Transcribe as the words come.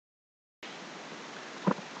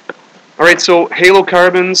All right, so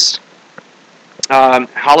halocarbons,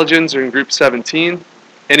 halogens are in group 17.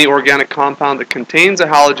 Any organic compound that contains a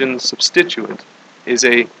halogen substituent is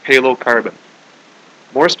a halocarbon.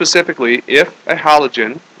 More specifically, if a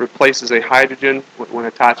halogen replaces a hydrogen when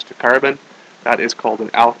attached to carbon, that is called an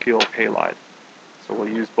alkyl halide. So we'll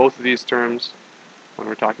use both of these terms when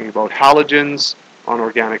we're talking about halogens on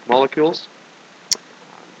organic molecules.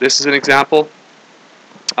 This is an example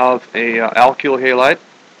of a alkyl halide.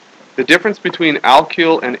 The difference between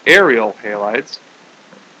alkyl and aryl halides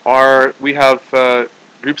are we have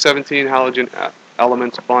group 17 halogen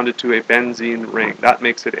elements bonded to a benzene ring. That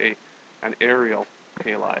makes it an aryl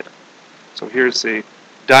halide. So here's a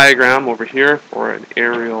diagram over here for an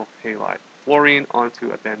aryl halide. Fluorine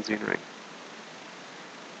onto a benzene ring.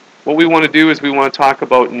 What we want to do is we want to talk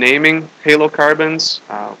about naming halocarbons.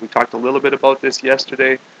 We talked a little bit about this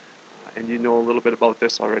yesterday, and you know a little bit about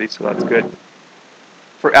this already, so that's good.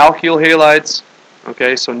 For alkyl halides,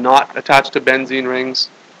 okay, so not attached to benzene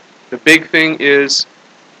rings, the big thing is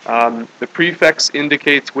the prefix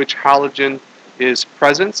indicates which halogen is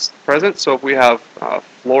present. So if we have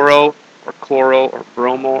fluoro or chloro or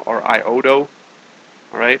bromo or iodo,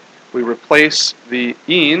 all right, we replace the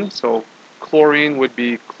ene, so chlorine would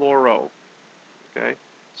be chloro, okay?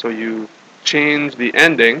 So you change the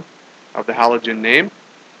ending of the halogen name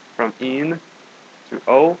from ene to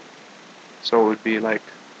o, so it would be like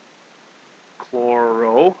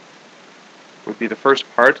chloro would be the first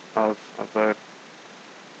part of a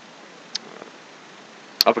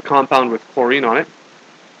compound with chlorine on it.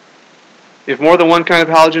 If more than one kind of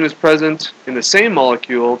halogen is present in the same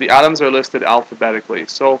molecule, the atoms are listed alphabetically.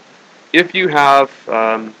 So if you have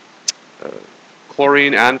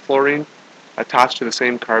chlorine and fluorine attached to the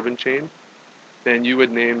same carbon chain, then you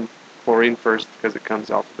would name chlorine first because it comes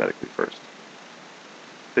alphabetically first.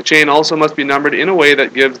 The chain also must be numbered in a way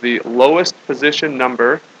that gives the lowest position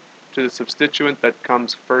number to the substituent that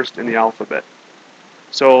comes first in the alphabet.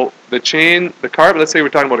 So the chain, the carbon, let's say we're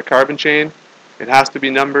talking about a carbon chain, it has to be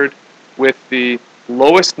numbered with the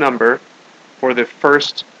lowest number for the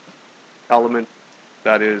first element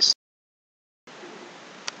that is.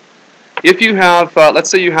 If you have, let's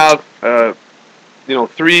say you have,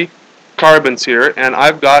 3 carbons here, and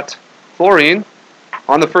I've got chlorine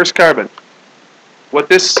on the first carbon. What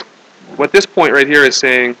this point right here is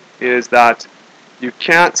saying is that you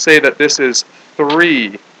can't say that this is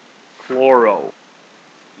 3 chloro.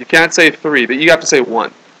 You can't say 3, but you have to say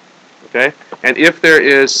 1. Okay? And if there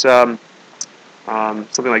is something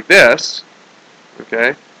like this,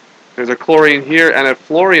 okay, there's a chlorine here and a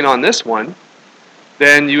fluorine on this one,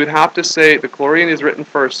 then you would have to say the chlorine is written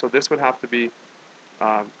first, so this would have to be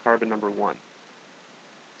carbon number 1.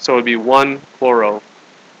 So it would be 1 chloro,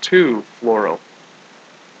 2 fluoro,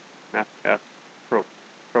 F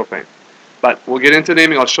propane. But we'll get into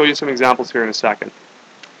naming. I'll show you some examples here in a second.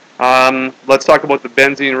 Let's talk about the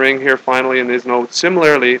benzene ring here finally, and there's no.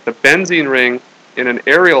 Similarly, the benzene ring in an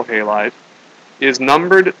aryl halide is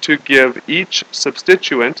numbered to give each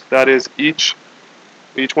substituent, that is each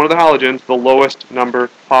one of the halogens, the lowest number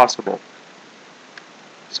possible.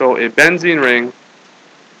 So a benzene ring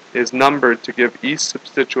is numbered to give each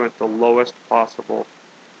substituent the lowest possible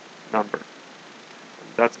number.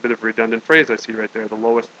 That's a bit of a redundant phrase I see right there, the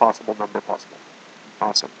lowest possible number possible.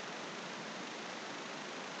 Awesome.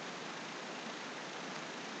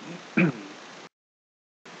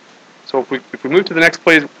 So if we move to the next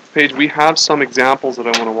page, we have some examples that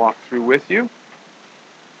I want to walk through with you.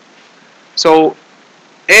 So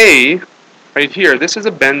A, right here, this is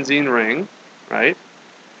a benzene ring, right?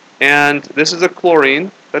 And this is a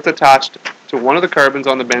chlorine that's attached to one of the carbons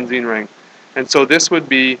on the benzene ring. And so this would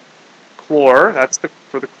be chlor, that's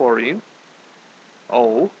for the chlorine.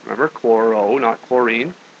 O, remember, chloro, not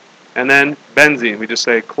chlorine. And then benzene, we just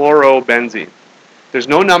say chlorobenzene. There's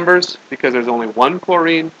no numbers because there's only one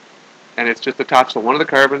chlorine, and it's just attached to one of the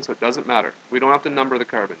carbons, so it doesn't matter. We don't have to number the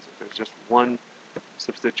carbons. There's just one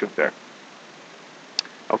substituent there.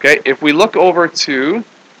 Okay, if we look over to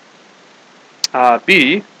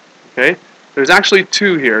B, okay, there's actually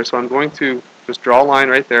 2 here, so I'm going to just draw a line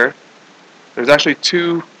right there. There's actually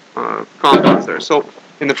 2 compounds there. So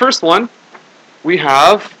in the first one, we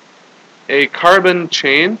have a carbon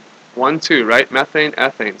chain, 1, 2, right? Methane,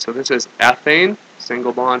 ethane. So this is ethane,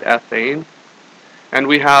 single bond ethane. And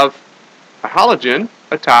we have a halogen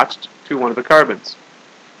attached to one of the carbons.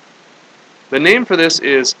 The name for this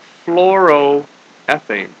is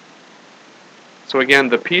fluoroethane. So again,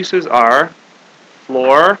 the pieces are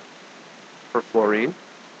fluor for fluorine.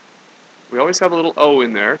 We always have a little O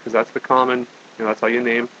in there because that's the common, that's how you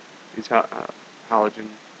name these halogen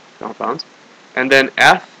compounds. And then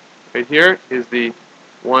eth Right here is the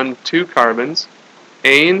 1, 2 carbons.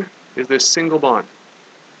 Ane is this single bond.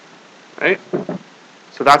 Right?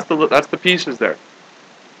 So that's the pieces there.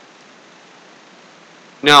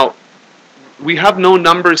 Now, we have no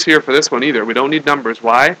numbers here for this one either. We don't need numbers.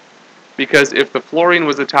 Why? Because if the fluorine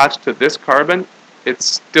was attached to this carbon, it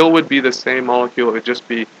still would be the same molecule. It would just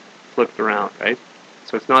be flipped around, right?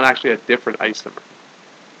 So it's not actually a different isomer.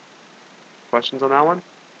 Questions on that one?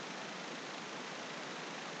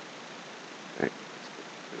 Okay.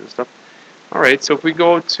 All right, so if we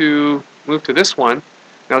move to this one,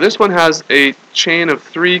 now this one has a chain of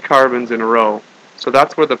 3 carbons in a row. So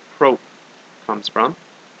that's where the prop comes from.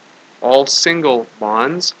 All single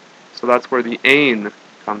bonds, so that's where the ane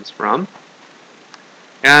comes from.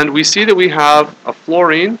 And we see that we have a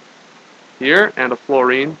fluorine here and a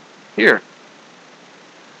fluorine here.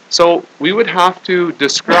 So we would have to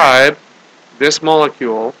describe this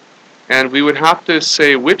molecule, and we would have to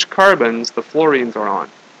say which carbons the fluorines are on.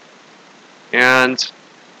 And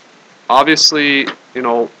obviously,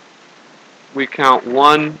 we count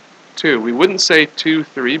 1, 2. We wouldn't say 2,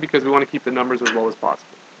 3 because we want to keep the numbers as low as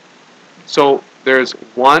possible. So there's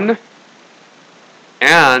 1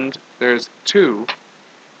 and there's 2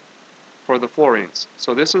 for the fluorines.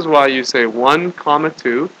 So this is why you say 1,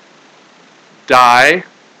 2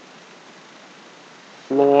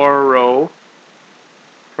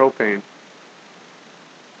 difluoropropane.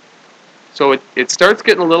 So it starts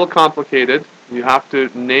getting a little complicated. You have to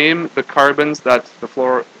name the carbons that the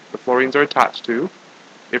fluorines are attached to.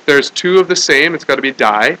 If there's 2 of the same, it's got to be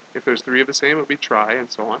di. If there's 3 of the same, it would be tri, and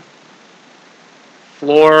so on.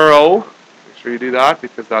 Fluoro, make sure you do that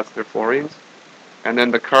because that's their fluorines. And then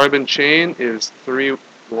the carbon chain is 3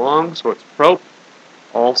 long, so it's prop,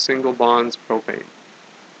 all single bonds propane.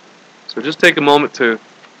 So just take a moment to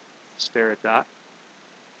stare at that.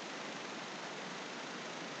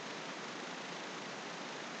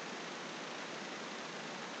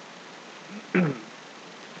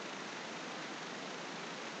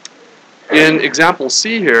 In example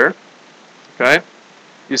C here, okay,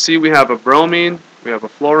 you see we have a bromine, we have a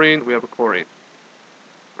fluorine, we have a chlorine,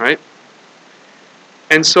 right?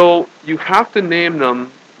 And so you have to name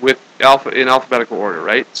them in alphabetical order,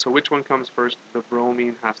 right? So which one comes first? The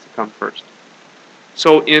bromine has to come first.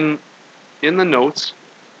 So in the notes,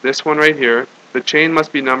 this one right here, the chain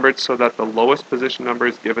must be numbered so that the lowest position number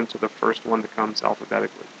is given to the first one that comes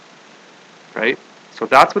alphabetically, right? So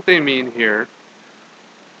that's what they mean here.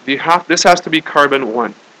 This has to be carbon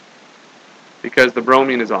 1 because the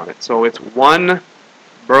bromine is on it. So it's 1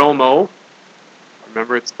 bromo.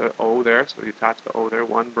 Remember, it's the O there, so you attach the O there,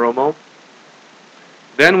 1 bromo.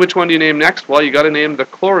 Then which one do you name next? Well, you got to name the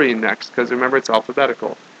chlorine next because remember, it's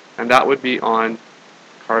alphabetical. And that would be on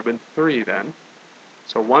carbon 3 then.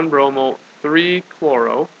 So 1 bromo, 3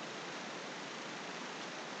 chloro.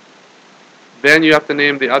 Then you have to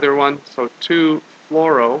name the other one, so 2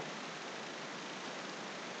 fluoro.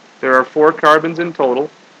 There are 4 carbons in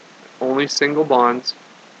total, only single bonds,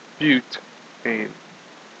 butane.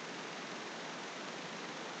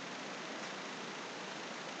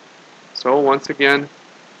 So once again,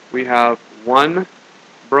 we have 1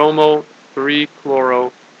 bromo, 3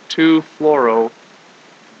 chloro, 2 fluoro,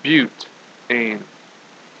 butane.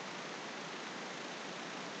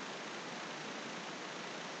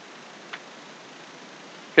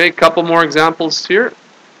 Okay, a couple more examples here.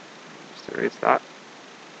 Just erase that.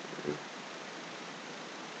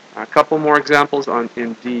 A couple more examples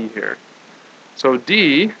in D here. So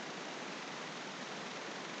D,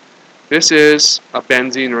 this is a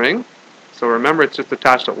benzene ring. So remember, it's just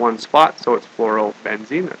attached at one spot, so it's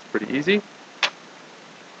fluorobenzene. That's pretty easy.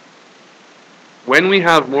 When we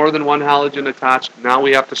have more than one halogen attached, now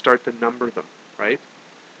we have to start to number them, right?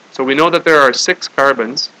 So we know that there are 6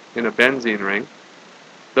 carbons in a benzene ring.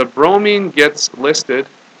 The bromine gets listed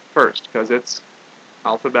first because it's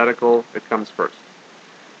alphabetical, it comes first.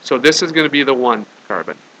 So this is going to be the 1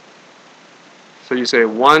 carbon. So you say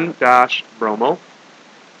 1 dash bromo.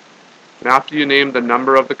 And after you name the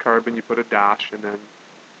number of the carbon, you put a dash and then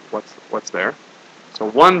what's there. So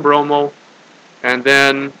 1 bromo, and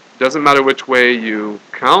then doesn't matter which way you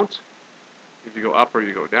count, if you go up or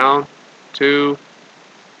you go down, 2,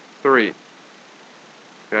 3.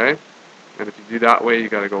 Okay? And if you do that way, you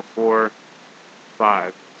got to go 4,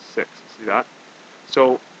 5, 6. See that?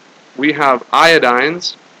 So we have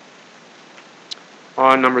iodines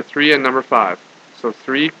on number 3 and number 5. So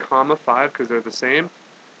 3, 5, because they're the same.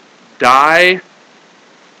 Di,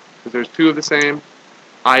 because there's 2 of the same.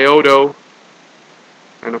 Iodo,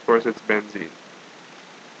 and of course it's benzene.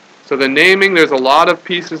 So the naming, there's a lot of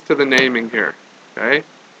pieces to the naming here, okay?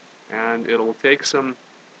 And it'll take some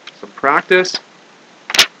some practice,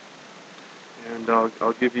 and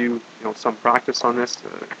I'll give you, some practice on this,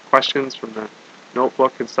 questions from the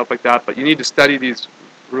notebook and stuff like that. But you need to study these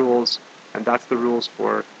rules, and that's the rules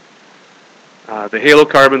for the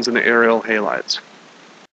halocarbons and the aryl halides.